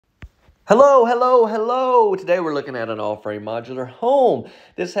Hello, hello, hello. Today we're looking at an all-frame modular home.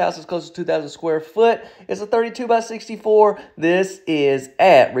 This house is close to 2,000 square foot. It's a 32 by 64. This is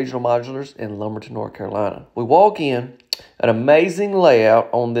at Regional Modulars in Lumberton, North Carolina. We walk in, an amazing layout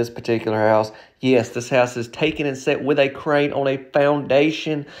on this particular house. Yes, this house is taken and set with a crane on a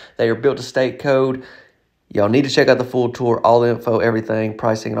foundation. They are built to state code. Y'all need to check out the full tour, all the info, everything,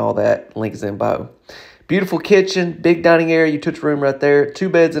 pricing and all that. Link is in bio. Beautiful kitchen, big dining area, utility room right there. 2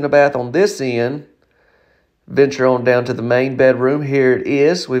 beds and a bath on this end. Venture on down to the main bedroom. Here it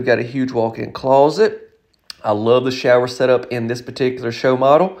is. We've got a huge walk-in closet. I love the shower setup in this particular show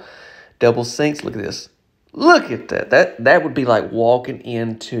model. Double sinks. Look at this. Look at that. That would be like walking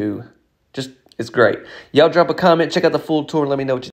into, it's great. Y'all drop a comment, check out the full tour, and let me know what you